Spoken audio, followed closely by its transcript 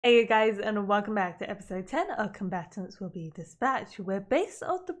Hey guys, and welcome back to episode 10 of Combatants Will Be Dispatched, where based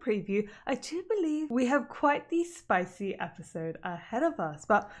on the preview, I do believe we have quite the spicy episode ahead of us.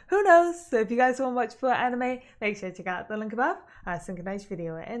 But who knows? So if you guys want to watch full anime, make sure to check out the link above. I'll synchronize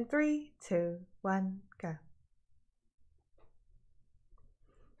video in 3, 2, 1, go.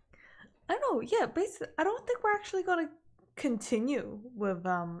 I know, yeah, basically, I don't think we're actually going to continue with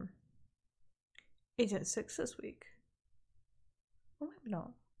Agent 6 this week. Or maybe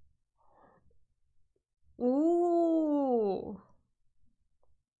not. Ooh.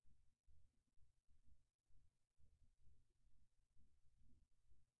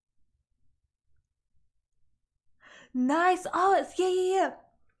 Nice. Oh, it's yeah.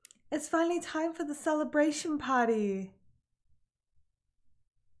 It's finally time for the celebration party.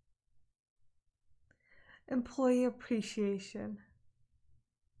 Employee appreciation.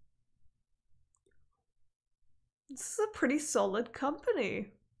 This is a pretty solid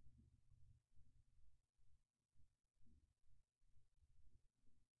company.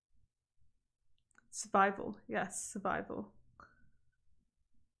 Survival. Yes, survival.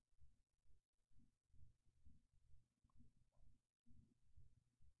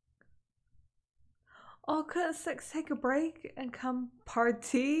 Oh, couldn't Six take a break and come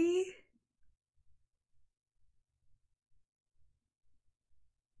party?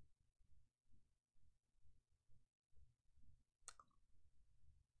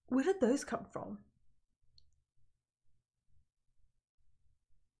 Where did those come from?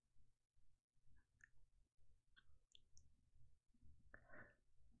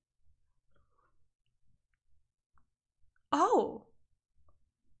 Oh.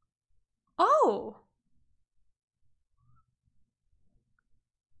 Oh.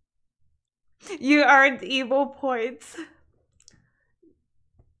 You earned evil points.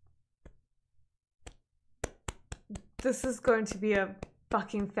 This is going to be a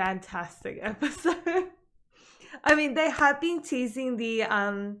fucking fantastic episode. I mean, they have been teasing the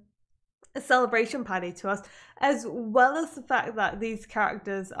celebration party to us, as well as the fact that these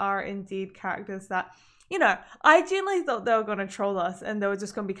characters are indeed characters that, you know, I genuinely thought they were going to troll us and they were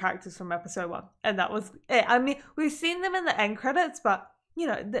just going to be characters from episode 1. And that was it. I mean, we've seen them in the end credits, but, you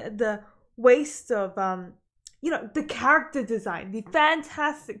know, the waste of, you know, the character design, the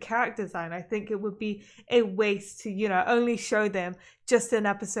fantastic character design, I think it would be a waste to, you know, only show them just in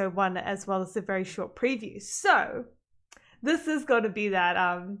episode 1 as well as a very short preview. So this is going to be that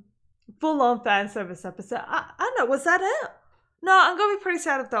full-on fan service episode. I don't know, was that it? No, I'm gonna be pretty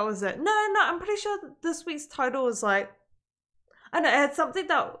sad if that was it. No, I'm pretty sure that this week's title was like, I don't know, it had something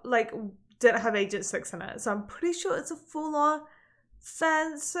that like didn't have Agent 6 in it. So I'm pretty sure it's a full-on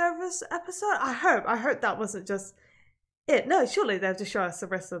fan service episode. I hope that wasn't just it. No, surely they have to show us the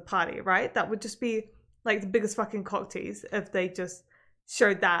rest of the party, right? That would just be like the biggest fucking cock tease if they just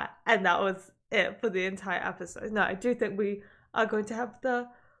showed that and that was it for the entire episode. No, I do think we are going to have the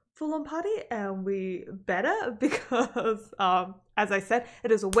full-on party, and we better, because as I said, it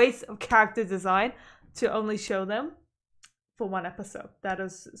is a waste of character design to only show them for one episode. That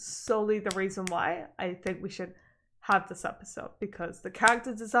is solely the reason why I think we should have this episode, because the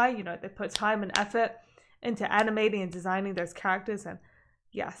character design, you know, they put time and effort into animating and designing those characters, and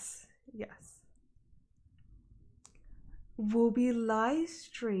yes will be live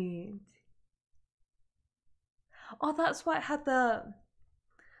streamed. Oh, that's why it had the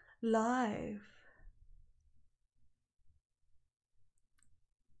live.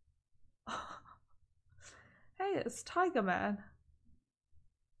 Hey, it's Tiger Man.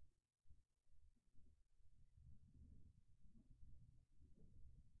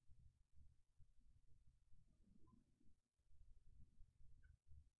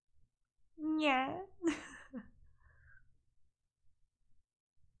 Yeah.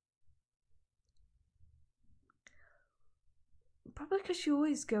 Probably because you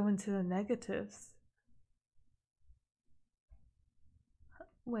always go into the negatives.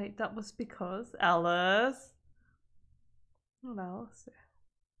 Wait, that was because Alice. What else?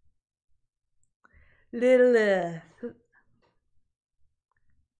 Lilith.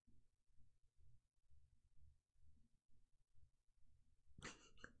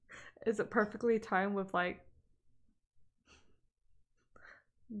 Is it perfectly timed with like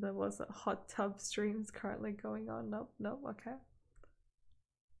there wasn't hot tub streams currently going on? Nope, okay.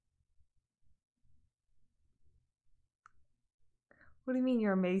 What do you mean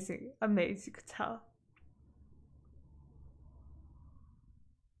you're amazing? Amazed, you could tell.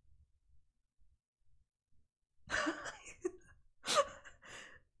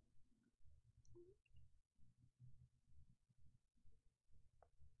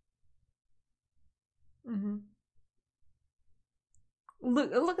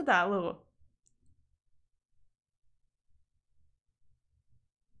 Look at that, look.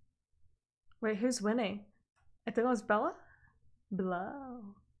 Wait, who's winning? I think it was Bella?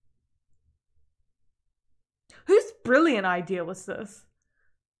 Blow. Whose brilliant idea was this?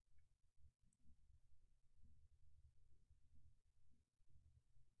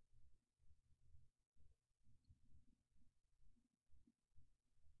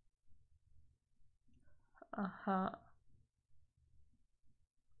 Uh-huh.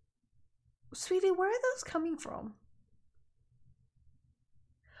 Sweetie, where are those coming from?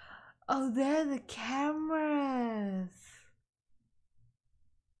 Oh, they're the cameras.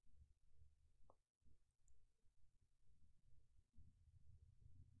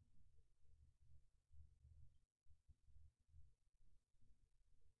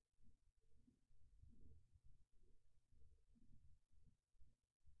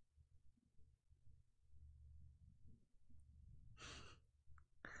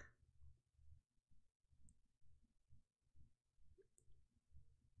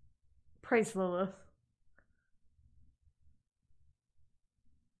 Praise Lilith.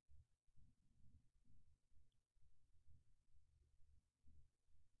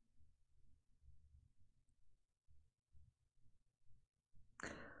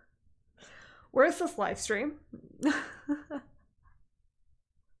 Where's this live stream?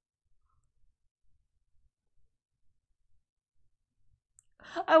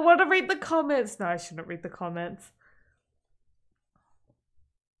 I want to read the comments. No, I shouldn't read the comments.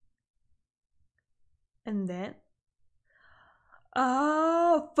 And then,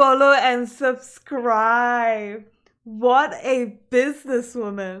 oh, follow and subscribe. What a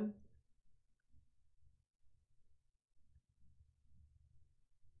businesswoman.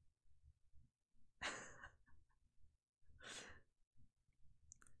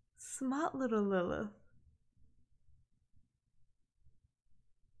 Smart little Lilith.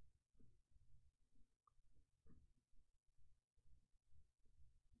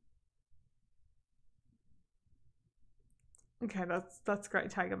 Okay, that's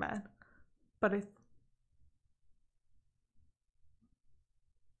great, Tiger Man. But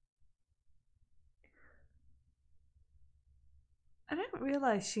I didn't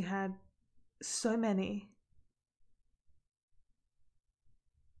realize she had so many.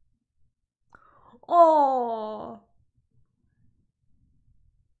 Oh.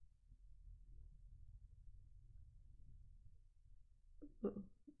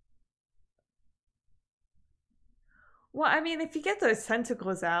 Well, I mean, if you get those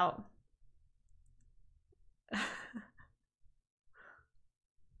tentacles out.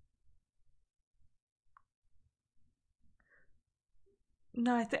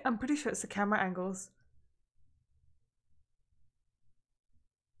 No, I'm pretty sure it's the camera angles.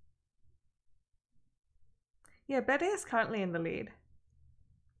 Yeah, Betty is currently in the lead.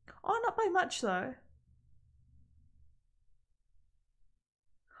 Oh, not by much though.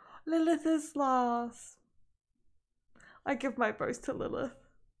 Lilith is last. I give my vote to Lilith.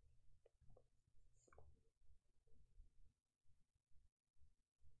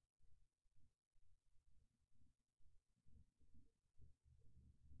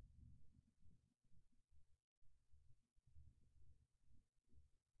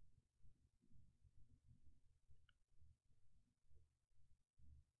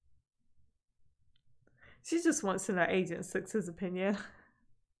 She just wants to know Agent 6's opinion.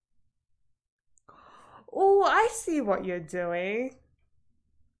 Oh, I see what you're doing.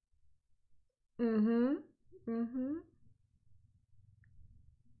 Mm-hmm. Mm-hmm.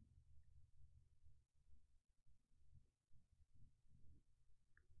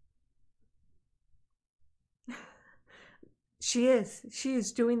 She is. She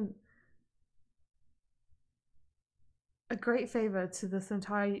is doing a great favor to this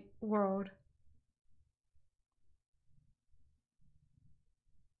entire world.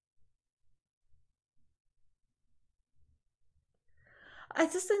 I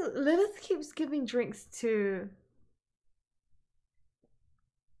just think Lilith keeps giving drinks to...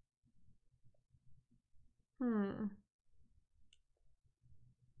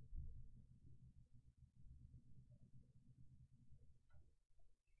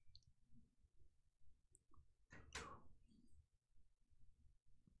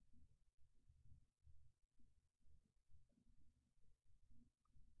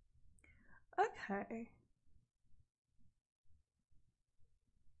 Okay.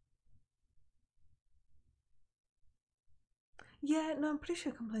 Yeah, no, I'm pretty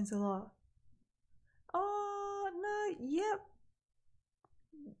sure it complains a lot. Oh, no, yep.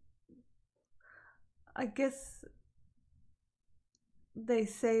 I guess they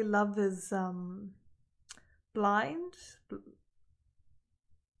say love is blind.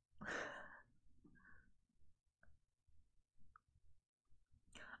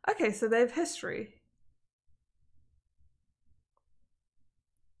 Okay, so they have history.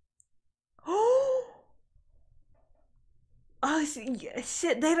 Oh,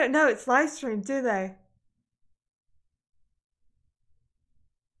 shit, they don't know it's live streamed, do they?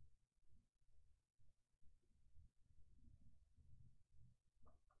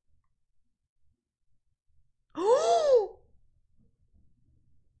 Oh!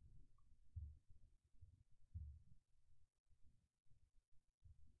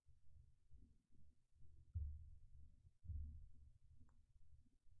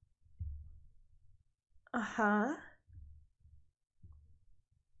 Uh-huh.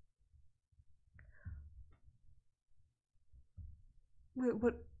 Wait,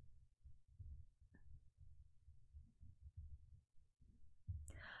 what?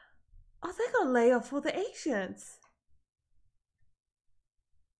 Oh, they're gonna lay off all the Asians.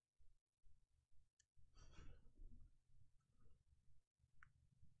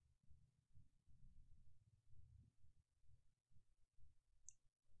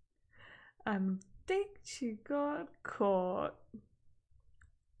 I think she got caught.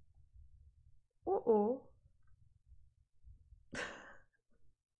 Uh-oh.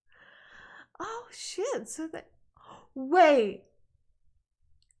 Oh, shit. So that... Wait.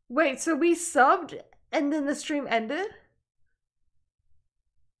 Wait, so we subbed and then the stream ended?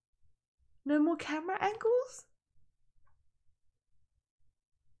 No more camera angles?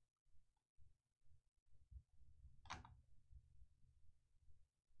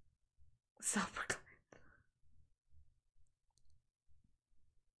 Self-proclaimed.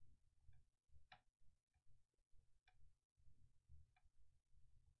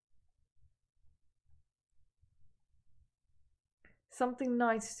 Something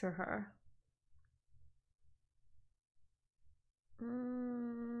nice to her.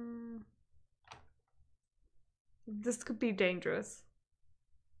 This could be dangerous.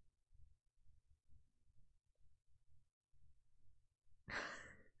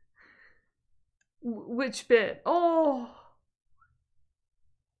 Which bit? Oh!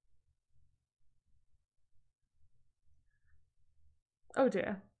 Oh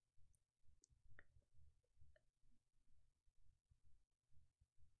dear.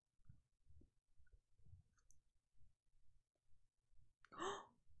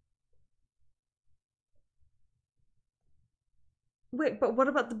 Wait, but what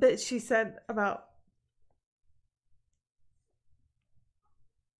about the bit she said about...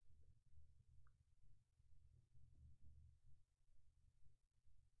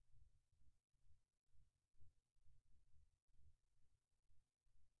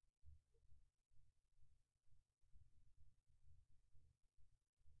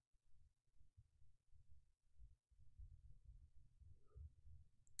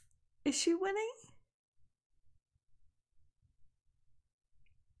 Is she winning?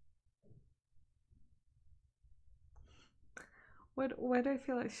 Why do I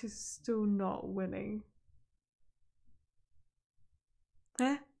feel like she's still not winning?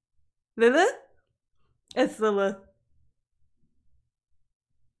 Eh? Lilith? It's Lilith.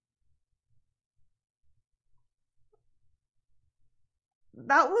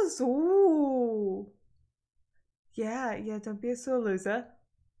 That was... Ooh. Yeah, don't be a sore loser.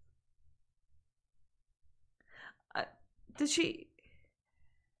 Did she...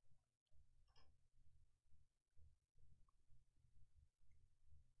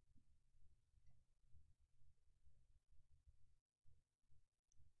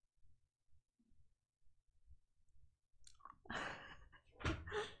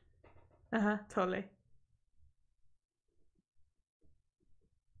 Uh-huh, totally.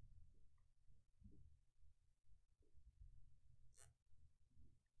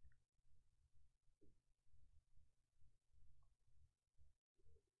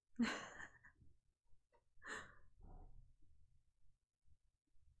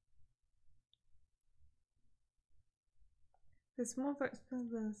 There's more votes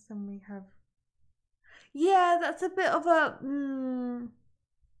than we have. Yeah, that's a bit of a...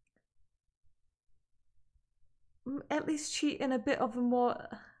 at least cheat in a bit of a more...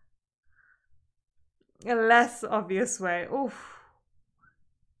 a less obvious way. Oof.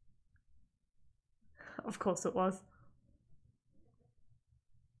 Of course it was.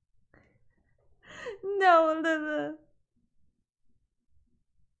 No, Lilith.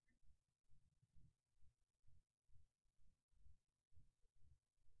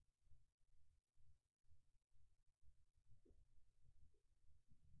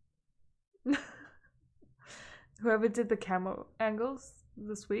 Whoever did the camera angles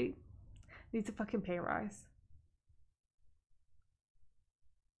this week needs a fucking pay rise.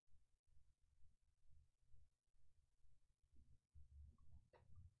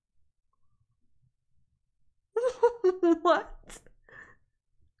 What?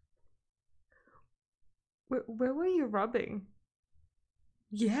 Where were you rubbing?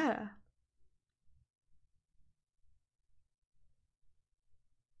 Yeah.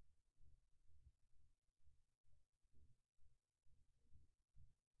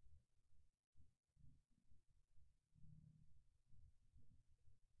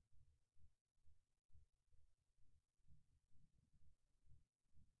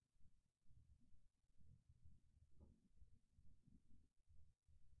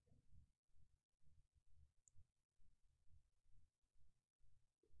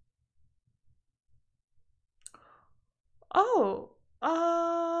 Oh,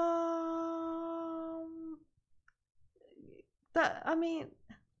 that, I mean,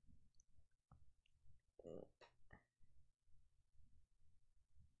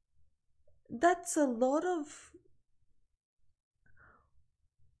 that's a lot of.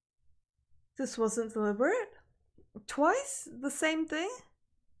 This wasn't deliberate? Twice? The same thing?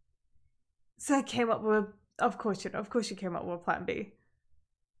 So I came up with, of course you came up with a plan B.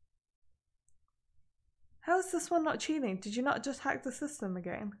 How is this one not cheating? Did you not just hack the system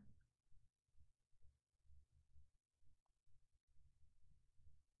again?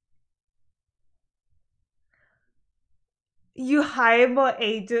 You hire more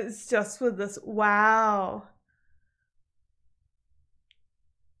agents just for this? Wow.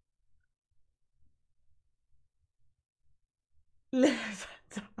 Live.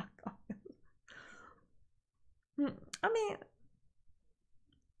 I mean,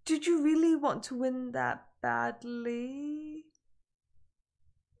 did you really want to win that badly?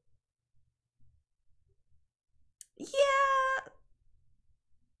 Yeah.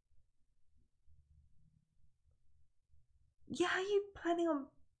 Yeah, are you planning on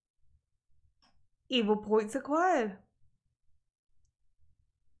evil points acquired?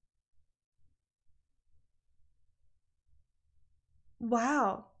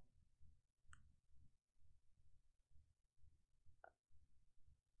 Wow.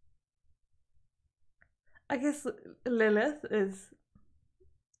 I guess Lilith is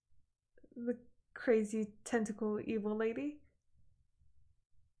the crazy tentacle evil lady.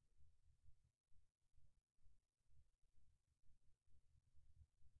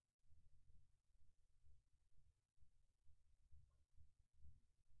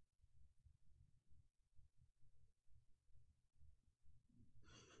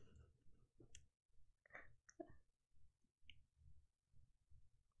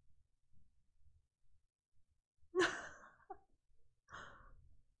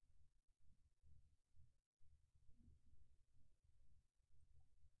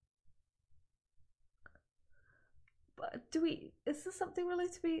 But is this something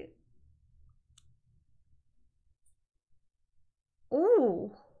related to be?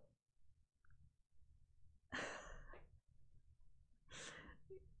 Ooh.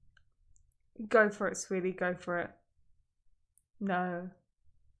 Go for it, sweetie, go for it. No.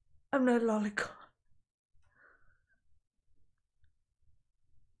 I'm no lolicon.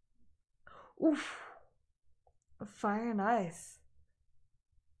 Oof. Fire and ice.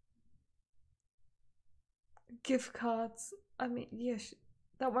 Gift cards. I mean, yes,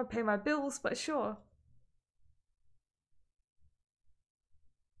 that won't pay my bills, but sure.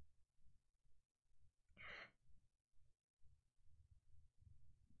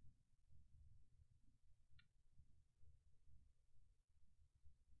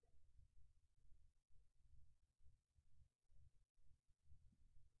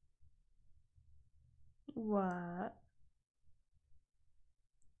 What?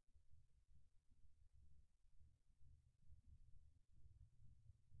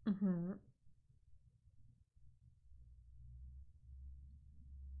 Mm-hmm.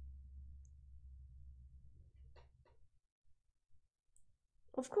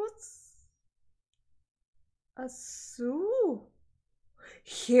 Of course. A Sue.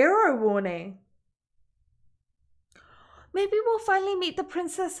 Hero warning. Maybe we'll finally meet the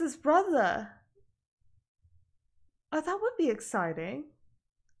princess's brother. Oh, that would be exciting.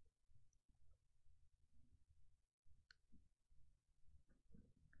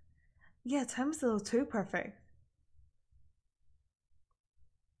 Yeah, time's a little too perfect.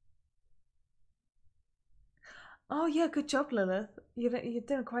 Oh yeah, good job, Lilith. You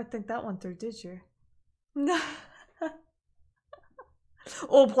didn't quite think that one through, did you? No.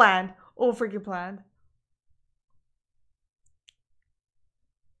 All planned. All freaking planned.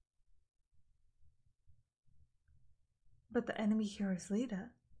 But the enemy hero's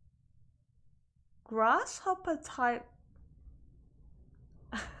leader. Grasshopper type.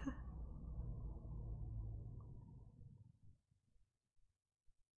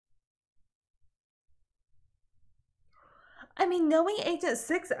 I mean, knowing Agent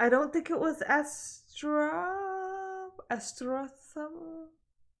 6, I don't think it was Astra...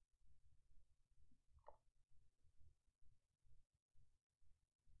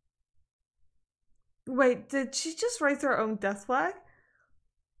 Wait, did she just raise her own death flag?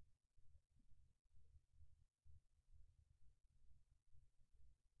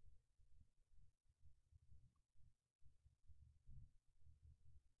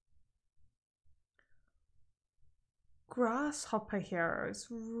 Grasshopper heroes,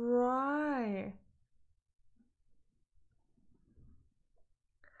 right.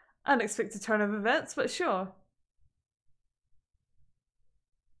 Unexpected turn of events, but sure.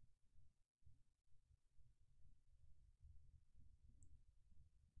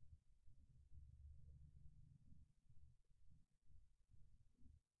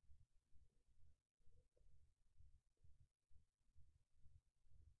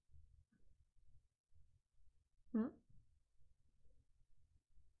 Hmm?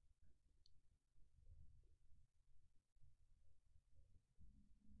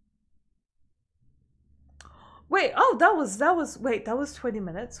 Wait, oh, that was 20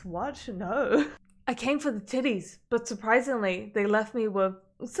 minutes? What? No. I came for the titties, but surprisingly, they left me with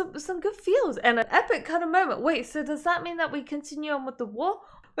some good feels and an epic kind of moment. Wait, so does that mean that we continue on with the war?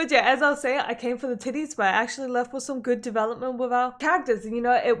 But yeah, as I was saying, I came for the titties, but I actually left with some good development with our characters. And you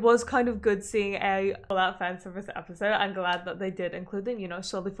know, it was kind of good seeing a all-out fan service episode. I'm glad that they did include them, you know,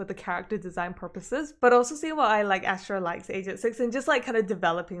 solely for the character design purposes. But also seeing what I like Astra likes Agent 6 and just like kind of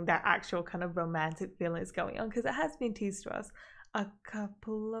developing that actual kind of romantic feelings going on. Because it has been teased to us a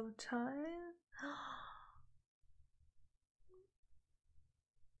couple of times.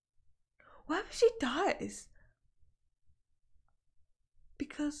 What if she dies?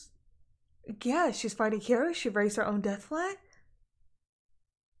 Because, yeah, she's fighting Hiroshi. She raised her own death flag.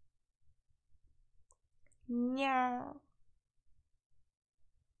 Yeah.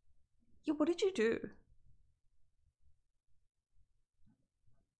 Yeah, what did you do?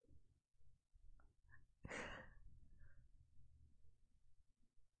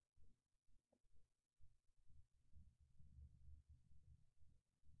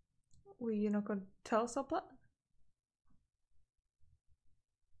 Were you not going to tell us about?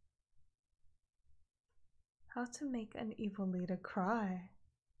 How to make an evil leader cry.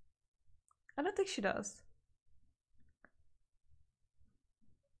 I don't think she does.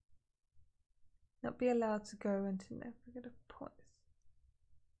 Not be allowed to go into negative points.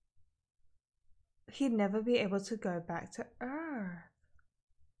 He'd never be able to go back to Earth.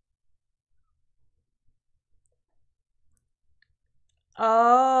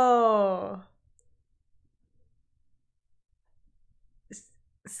 Oh.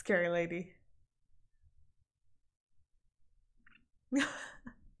 Scary lady.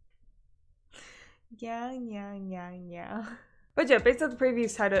 Yeah. But yeah, based on the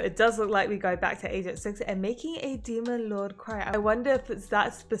previous title, it does look like we go back to Agent 6 and making a Demon Lord cry. I wonder if it's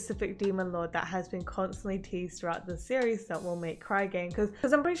that specific Demon Lord that has been constantly teased throughout the series that will make cry again.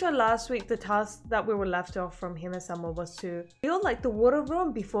 Because I'm pretty sure last week the task that we were left off from him and Summer was to heal like the water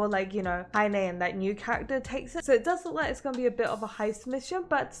room before like, you know, Heine and that new character takes it. So it does look like it's going to be a bit of a heist mission,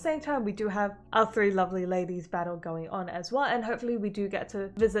 but at the same time we do have our three lovely ladies battle going on as well. And hopefully we do get to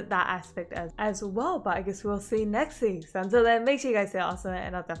visit that aspect as well. But I guess we'll see next season. So until then, make sure you guys stay awesome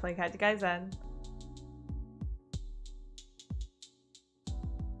and I'll definitely catch you guys then.